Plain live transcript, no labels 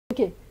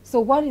Okay, so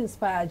what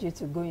inspired you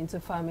to go into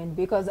farming?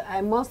 Because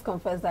I must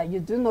confess that you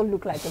do not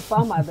look like a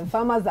farmer. The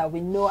farmers that we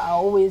know are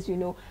always, you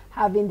know,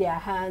 having their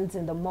hands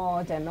in the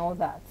mud and all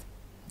that.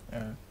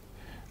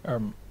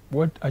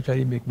 What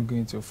actually made me go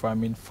into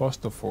farming,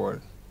 first of all,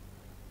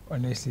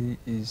 honestly,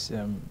 is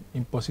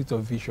in pursuit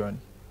of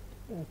vision.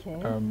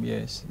 Okay.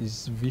 Yes,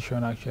 is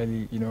vision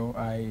actually, you know,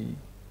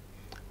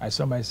 I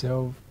saw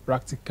myself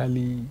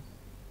practically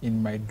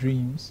in my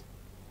dreams,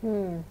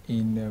 in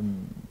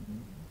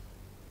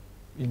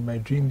my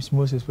dreams,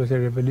 most especially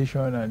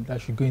revelation, and I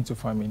should go into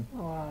farming.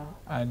 Wow.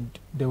 And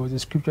there was a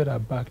scripture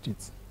that backed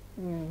it.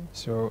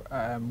 So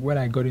when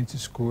I got into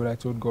school, I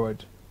told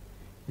God,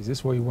 is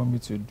this what you want me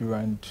to do?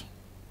 And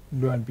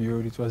lo and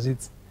behold, it was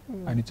it.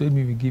 And he told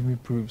me, he give me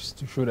proofs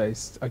to show that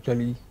it's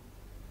actually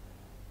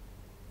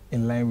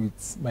in line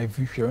with my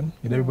vision.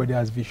 And everybody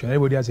has vision.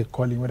 Everybody has a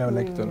calling, whether I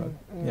like it or not.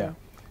 Yeah.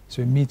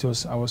 So me,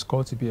 I was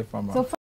called to be a farmer. So